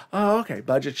Chairman. Oh, okay,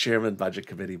 Budget Chairman, Budget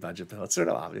Committee, Budget Bill. It's sort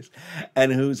of obvious.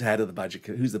 And who's head of the Budget?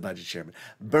 Who's the Budget Chairman?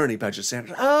 Bernie, Budget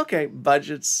Sanders. Oh, okay,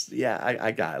 budgets. Yeah,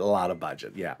 I got it. A lot of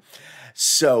budget. Yeah.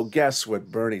 So guess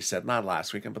what Bernie said? Not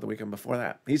last weekend, but the weekend before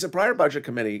that. He's a prior Budget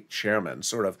Committee chairman.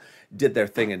 Sort of did their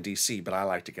thing in D.C., but I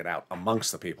like to get out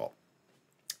amongst the people.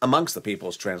 Amongst the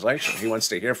people's translation. He wants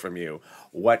to hear from you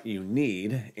what you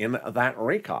need in that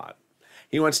recon.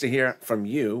 He wants to hear from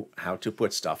you how to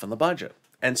put stuff in the budget.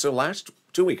 And so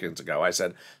 2 weekends ago, I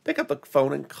said, pick up the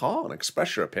phone and call and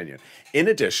express your opinion. In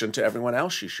addition to everyone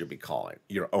else you should be calling,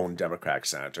 your own Democratic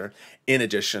senator, in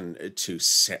addition to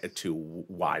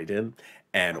Wyden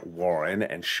and Warren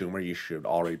and Schumer, you should have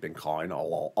already been calling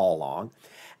all along.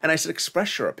 And I said,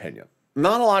 express your opinion.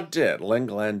 Not a lot did. Lynn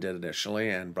Glenn did initially,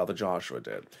 and Brother Joshua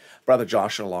did. Brother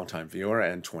Joshua, a longtime viewer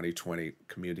and 2020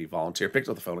 community volunteer, picked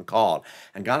up the phone and called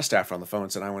and got a staffer on the phone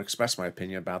and said, I want to express my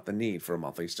opinion about the need for a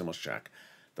monthly stimulus check.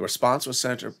 The response was,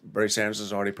 Senator Bernie Sanders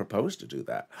has already proposed to do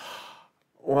that.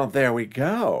 Well, there we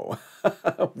go.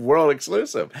 World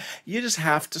exclusive. You just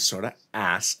have to sort of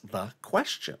ask the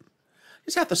question. You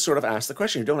just have to sort of ask the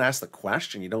question. You don't ask the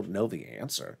question, you don't know the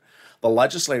answer. The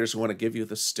legislators who want to give you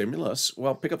the stimulus,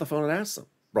 well, pick up the phone and ask them.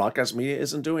 Broadcast media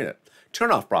isn't doing it.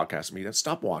 Turn off broadcast media.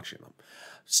 Stop watching them.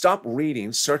 Stop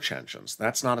reading search engines.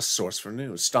 That's not a source for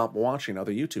news. Stop watching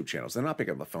other YouTube channels. They're not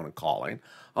picking up the phone and calling.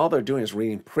 All they're doing is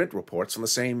reading print reports from the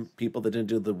same people that didn't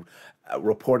do the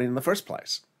reporting in the first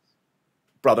place.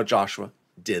 Brother Joshua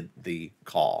did the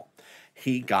call.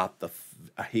 He got the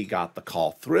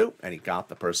call through, and he got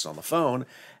the person on the phone,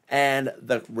 and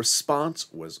the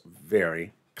response was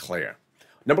very clear.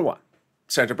 Number one,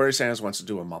 Senator Bernie Sanders wants to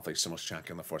do a monthly stimulus check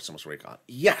in the fourth stimulus recon.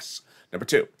 Yes. Number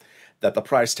two, that the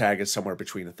price tag is somewhere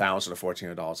between $1,000 to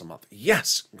 $1,400 a month.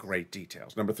 Yes. Great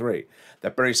details. Number three,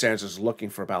 that Bernie Sanders is looking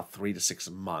for about 3 to 6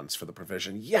 months for the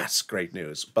provision. Yes. Great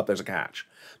news. But there's a catch.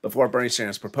 Before Bernie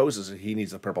Sanders proposes it, he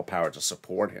needs the purple power to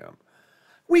support him.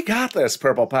 We got this,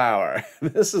 purple power.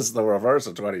 This is the reverse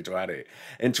of 2020.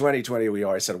 In 2020, we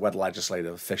always said, what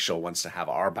legislative official wants to have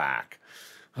our back?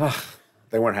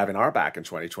 They weren't having our back in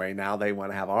 2020. Now they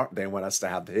want us to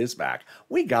have his back.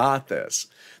 We got this.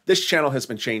 This channel has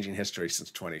been changing history since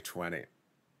 2020.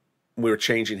 We were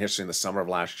changing history in the summer of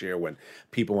last year when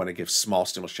people want to give small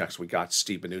stimulus checks. We got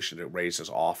Steve Mnuchin to raise his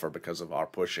offer because of our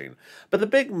pushing. But the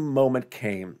big moment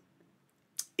came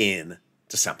in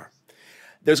December.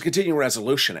 There's a continuing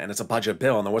resolution, and it's a budget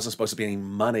bill, and there wasn't supposed to be any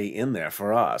money in there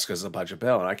for us because it's a budget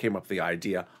bill. And I came up with the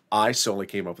idea, I solely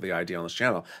came up with the idea on this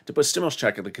channel, to put stimulus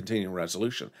check in the continuing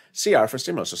resolution. CR for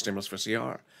stimulus, or stimulus for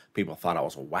CR. People thought I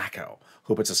was a wacko.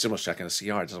 Who puts a stimulus check in a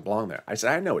CR? It doesn't belong there. I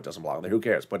said, I know it doesn't belong there. Who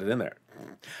cares? Put it in there.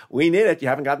 We need it. You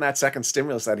haven't gotten that second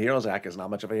stimulus. That Heroes Act is not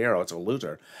much of a hero. It's a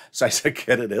loser. So I said,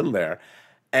 get it in there.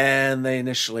 And they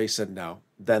initially said no.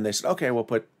 Then they said, okay, we'll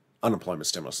put unemployment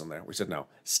stimulus in there. We said, no,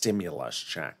 stimulus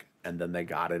check. And then they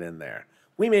got it in there.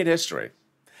 We made history.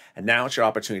 And now it's your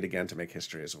opportunity again to make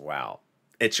history as well.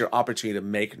 It's your opportunity to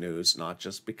make news, not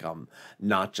just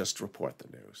report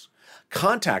the news.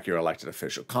 Contact your elected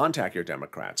official, contact your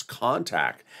Democrats,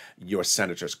 contact your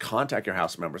senators, contact your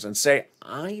House members and say,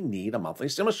 I need a monthly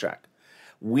stimulus check.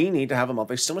 We need to have a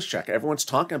monthly stimulus check. Everyone's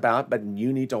talking about it, but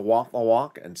you need to walk the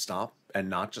walk and stop and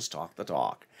not just talk the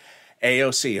talk.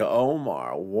 AOC,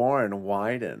 Omar, Warren,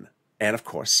 Wyden, and of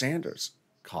course Sanders.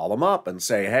 Call them up and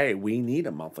say, hey, we need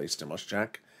a monthly stimulus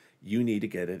check. You need to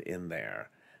get it in there.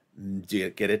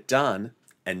 Get it done,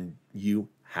 and you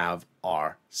have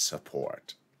our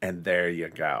support. And there you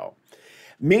go.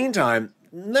 Meantime,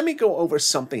 let me go over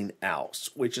something else,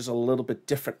 which is a little bit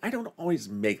different. I don't always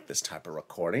make this type of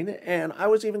recording, and I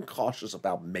was even cautious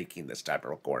about making this type of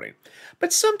recording.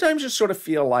 But sometimes you sort of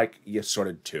feel like you sort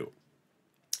of do.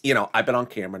 You know, I've been on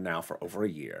camera now for over a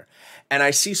year, and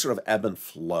I see sort of ebb and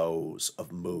flows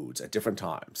of moods at different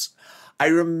times. I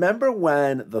remember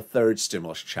when the third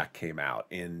stimulus check came out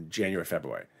in January,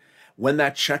 February. When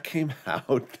that check came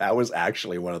out, that was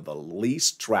actually one of the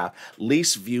least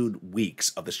viewed weeks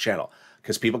of this channel,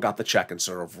 because people got the check and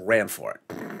sort of ran for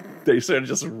it. They sort of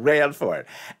just ran for it.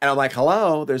 And I'm like,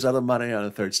 hello, there's other money on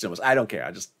the third stimulus. I don't care.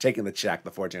 I'm just taking the check,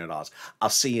 the $1,400. I'll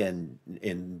see you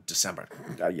in December.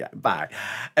 Yeah, bye.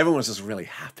 Everyone was just really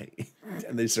happy.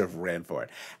 And they sort of ran for it.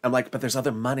 I'm like, but there's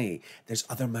other money. There's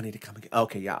other money to come again.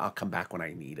 Okay, yeah, I'll come back when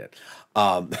I need it.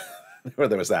 Or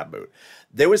there was that mood.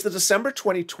 There was the December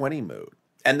 2020 mood.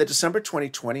 And the December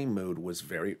 2020 mood was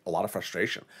a lot of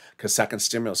frustration, because second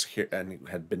stimulus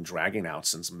had been dragging out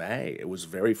since May. It was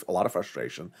a lot of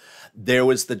frustration. There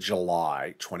was the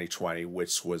July 2020,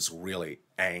 which was really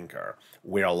anger,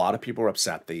 where a lot of people were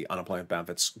upset. The unemployment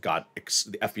benefits the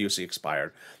FBUC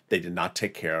expired. They did not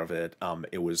take care of it.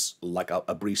 It was like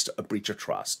a breach of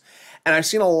trust. And I've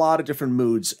seen a lot of different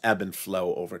moods ebb and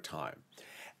flow over time.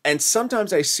 And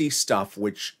sometimes I see stuff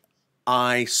which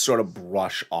I sort of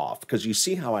brush off, because you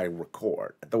see how I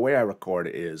record. The way I record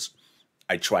is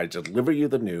I try to deliver you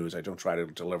the news. I don't try to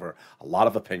deliver a lot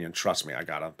of opinion. Trust me, I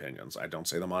got opinions. I don't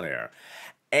say them on air.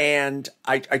 And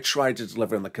I try to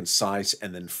deliver in the concise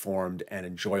and informed and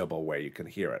enjoyable way you can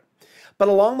hear it. But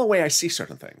along the way, I see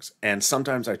certain things. And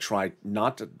sometimes I try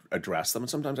not to address them, and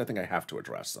sometimes I think I have to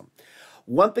address them.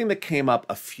 One thing that came up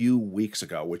a few weeks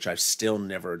ago, which I've still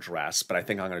never addressed, but I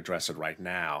think I'm going to address it right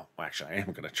now. Well, actually, I am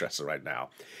going to address it right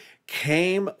now.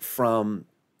 Came from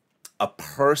a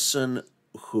person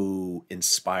who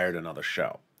inspired another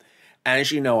show.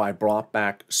 As you know, I brought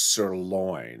back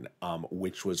Sirloin,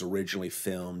 which was originally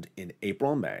filmed in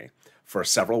April and May for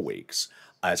several weeks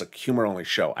as a humor-only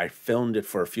show. I filmed it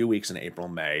for a few weeks in April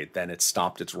and May, then it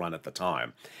stopped its run at the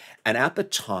time. And at the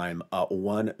time,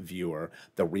 one viewer,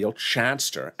 the real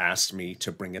Chadster, asked me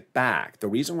to bring it back. The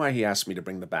reason why he asked me to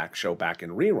bring the show back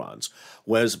in reruns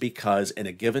was because in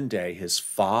a given day, his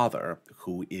father,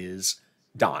 who is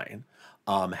dying,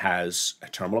 has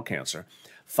terminal cancer,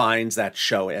 finds that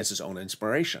show as his own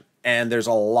inspiration. And there's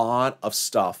a lot of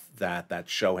stuff that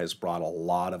show has brought a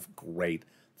lot of great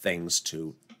things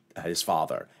to his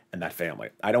father and that family.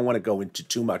 I don't want to go into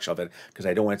too much of it because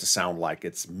I don't want it to sound like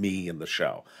it's me in the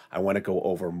show. I want to go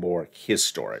over more his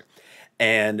story.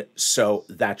 And so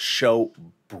that show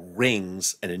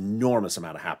brings an enormous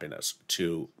amount of happiness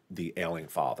to the ailing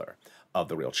father of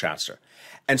the real Chadster.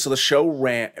 And so the show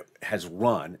has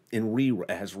run in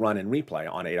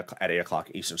replay on at 8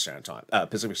 o'clock Eastern Standard Time,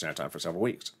 Pacific Standard Time for several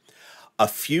weeks. A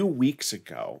few weeks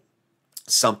ago,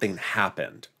 something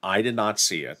happened. I did not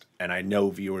see it, and I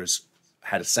know viewers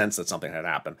had a sense that something had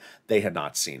happened. They had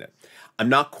not seen it. I'm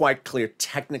not quite clear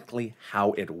technically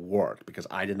how it worked because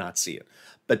I did not see it.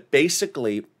 But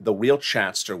basically, the real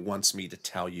Chadster wants me to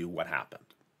tell you what happened.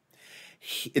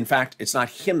 In fact, it's not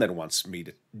him that wants me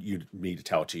to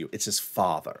tell it to you. It's his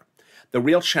father. The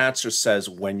real Chadster says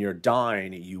when you're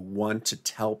dying, you want to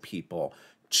tell people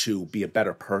to be a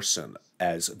better person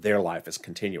as their life is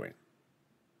continuing.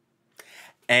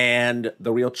 And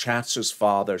the real Chadster's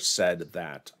father said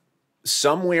that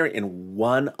somewhere in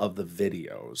one of the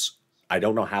videos, I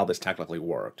don't know how this technically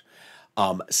worked,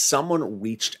 someone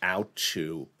reached out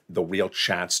to the real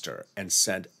Chadster and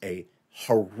sent a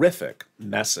horrific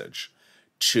message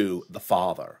to the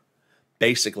father,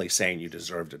 basically saying you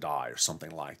deserve to die or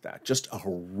something like that. Just a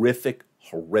horrific,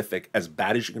 as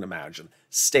bad as you can imagine,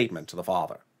 statement to the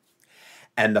father.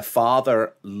 And the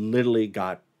father literally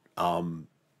got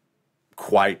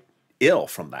quite ill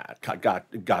from that,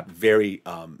 got very,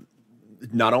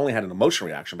 not only had an emotional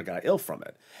reaction, but got ill from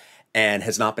it. and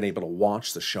has not been able to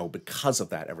watch the show because of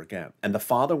that ever again. And the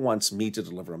Father wants me to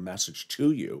deliver a message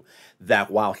to you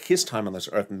that while his time on this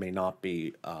earth may not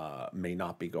be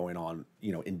going on,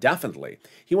 indefinitely,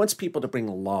 he wants people to bring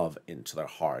love into their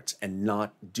hearts and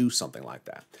not do something like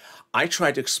that. I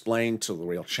tried to explain to the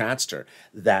real Chatster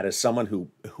that as someone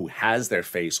who has their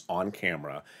face on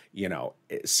camera,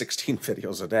 16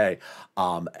 videos a day,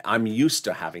 I'm used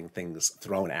to having things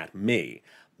thrown at me,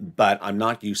 but I'm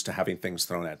not used to having things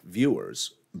thrown at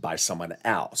viewers by someone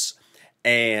else.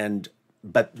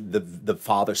 But the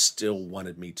Father still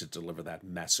wanted me to deliver that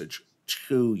message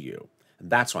to you.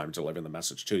 And that's why I'm delivering the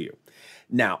message to you.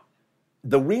 Now,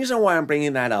 the reason why I'm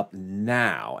bringing that up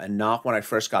now and not when I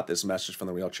first got this message from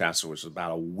the real Chancellor, which was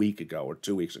about a week ago or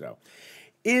 2 weeks ago,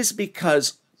 is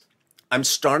because I'm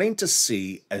starting to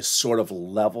see a sort of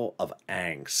level of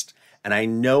angst. And I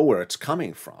know where it's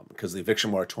coming from because the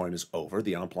eviction moratorium is over.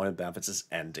 The unemployment benefits is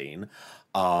ending.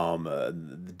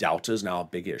 The Delta is now a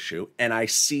big issue. And I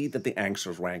see that the angst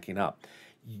is ranking up.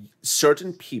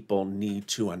 Certain people need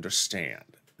to understand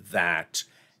that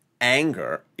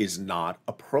anger is not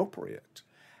appropriate.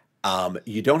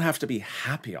 You don't have to be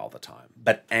happy all the time,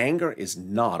 but anger is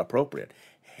not appropriate.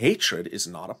 Hatred is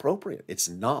not appropriate. It's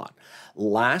not.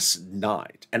 Last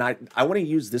night, and I want to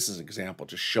use this as an example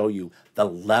to show you the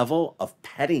level of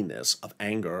pettiness of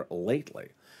anger lately.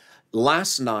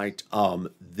 Last night,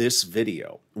 this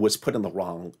video was put in the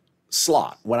wrong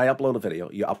slot. When I upload a video,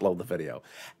 you upload the video,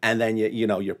 and then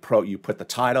you put the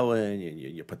title in,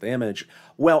 you put the image.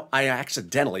 Well, I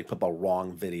accidentally put the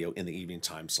wrong video in the evening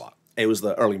time slot. It was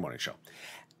the early morning show,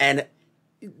 and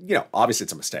obviously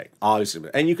it's a mistake. Obviously,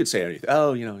 and you could say anything.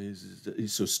 Oh,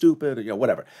 he's so stupid, or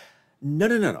whatever.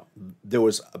 No. There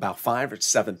was about 5 or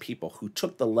 7 people who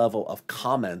took the level of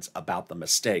comments about the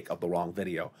mistake of the wrong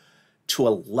video to a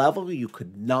level you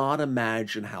could not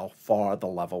imagine how far the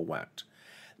level went.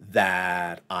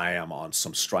 That I am on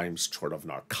some sort of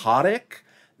narcotic,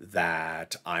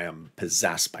 that I am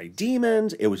possessed by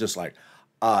demons. It was just like,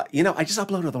 I just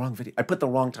uploaded the wrong video. I put the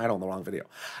wrong title on the wrong video.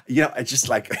 It's just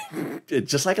like,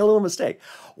 it's just like a little mistake.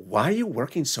 Why are you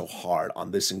working so hard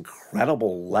on this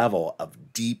incredible level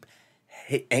of deep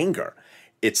anger?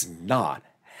 It's not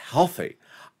healthy.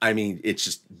 I mean, it's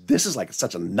just, this is like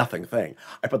such a nothing thing.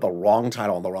 I put the wrong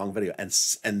title on the wrong video,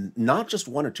 and not just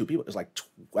 1 or 2 people, it was like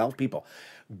 12 people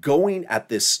going at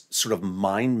this sort of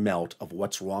mind melt of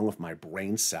what's wrong with my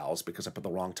brain cells because I put the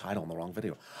wrong title on the wrong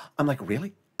video. I'm like,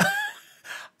 really?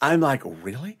 I'm like,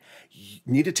 really? You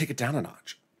need to take it down a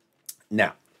notch.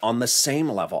 Now, on the same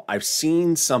level, I've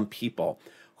seen some people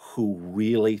who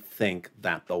really think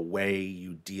that the way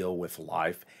you deal with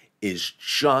life is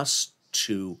just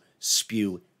to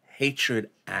spew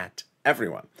hatred at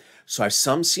everyone. So I've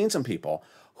seen some people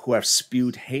who have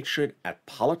spewed hatred at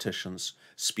politicians,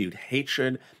 spewed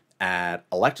hatred at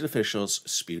elected officials,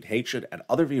 spewed hatred at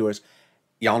other viewers.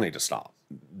 Y'all need to stop.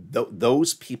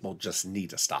 Those people just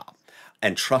need to stop.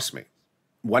 And trust me,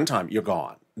 one time you're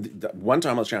gone. One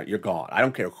time on this channel, you're gone. I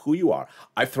don't care who you are.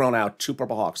 I've thrown out 2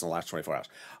 Purple Hawks in the last 24 hours.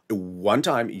 One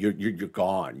time you're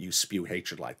gone. You spew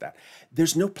hatred like that.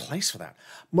 There's no place for that.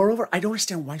 Moreover, I don't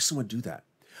understand why someone would do that.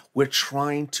 We're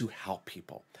trying to help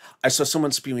people. I saw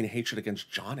someone spewing hatred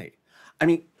against Johnny. I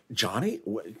mean, Johnny,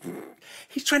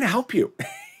 he's trying to help you.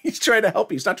 He's trying to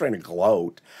help you. He's not trying to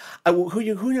gloat. Who are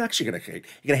you actually going to hate?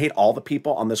 You're going to hate all the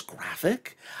people on this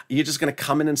graphic? You're just going to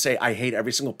come in and say, I hate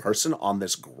every single person on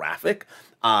this graphic?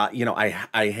 I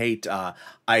hate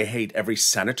every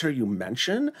senator you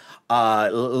mention.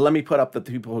 Let me put up the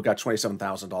people who got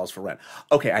 $27,000 for rent.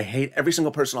 Okay, I hate every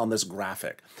single person on this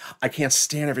graphic. I can't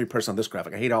stand every person on this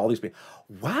graphic. I hate all these people.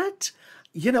 What?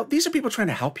 These are people trying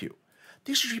to help you.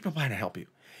 These are people trying to help you.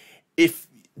 If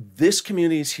this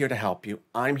community is here to help you,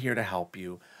 I'm here to help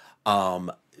you.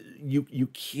 You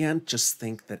can't just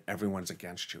think that everyone's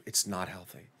against you. It's not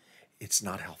healthy. It's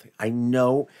not healthy. I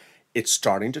know it's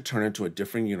starting to turn into a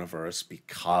different universe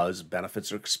because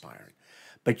benefits are expiring,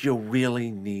 but you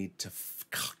really need to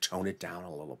tone it down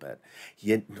a little bit.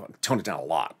 Tone it down a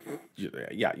lot.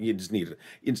 You just need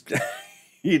to.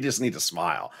 You just need to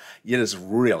smile. You just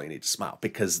really need to smile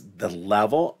because the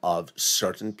level of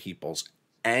certain people's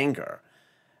anger.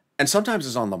 And sometimes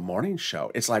it's on the morning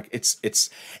show. It's like it's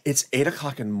 8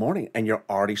 o'clock in the morning and you're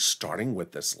already starting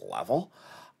with this level.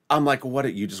 I'm like,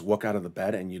 what? You just woke out of the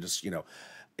bed and you just,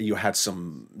 you had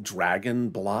some dragon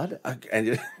blood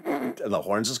and the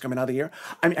horns is coming out of the ear.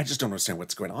 I mean, I just don't understand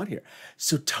what's going on here.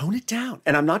 So tone it down.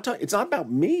 And I'm not talking, it's not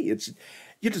about me. It's,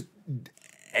 you just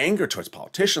anger towards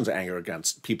politicians, anger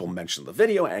against people mentioned in the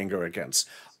video, anger against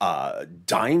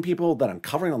dying people that I'm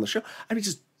covering on the show. I mean,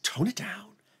 just tone it down.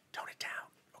 Tone it down.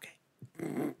 Okay.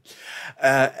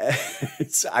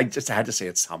 I just had to say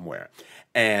it somewhere.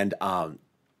 And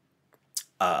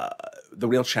the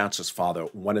real chancellor's father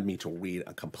wanted me to read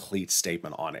a complete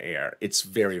statement on air. It's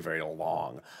very, very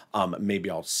long. Maybe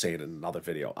I'll say it in another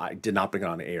video. I did not bring it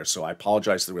on air, so I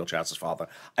apologize to the real chancellor's father.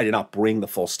 I did not bring the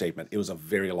full statement. It was a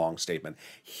very long statement.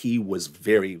 He was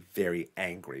very, very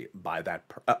angry by that,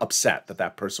 upset that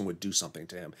that person would do something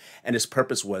to him. And his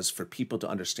purpose was for people to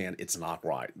understand it's not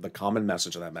right. The common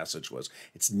message of that message was,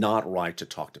 it's not right to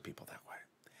talk to people that way.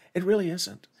 It really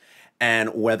isn't.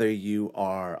 And whether you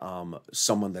are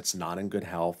someone that's not in good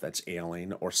health, that's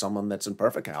ailing, or someone that's in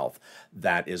perfect health,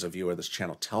 that is a viewer of this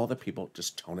channel, tell other people,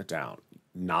 just tone it down.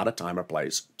 Not a time or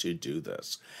place to do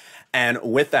this. And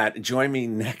with that, join me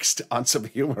next on some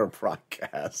humor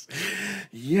broadcast.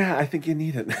 Yeah, I think you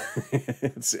need it.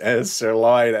 It's Sir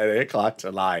Lloyd at 8 o'clock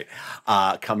tonight.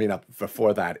 Coming up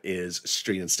before that is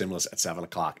Street and Stimulus at 7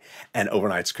 o'clock, and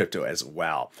Overnight's Crypto as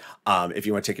well. If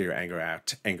you want to take your anger out,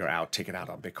 take it out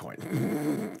on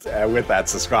Bitcoin. And with that,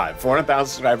 subscribe. 400,000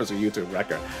 subscribers, a YouTube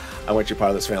record. I want you part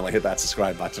of this family. Hit that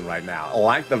subscribe button right now.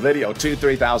 Like the video,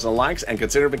 2,000-3,000 likes, and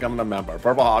consider becoming a member.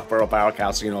 Purple Hawk, Purple Power,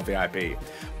 Calcino VIP.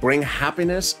 Bring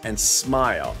happiness and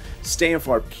smile. Stay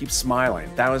informed, keep smiling.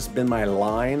 That has been my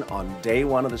line on day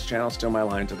one of this channel, still my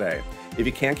line today. If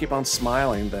you can't keep on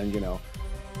smiling, then, you know,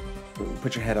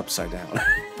 put your head upside down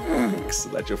so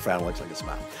that your frown looks like a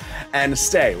smile. And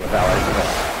stay with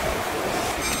LALATE.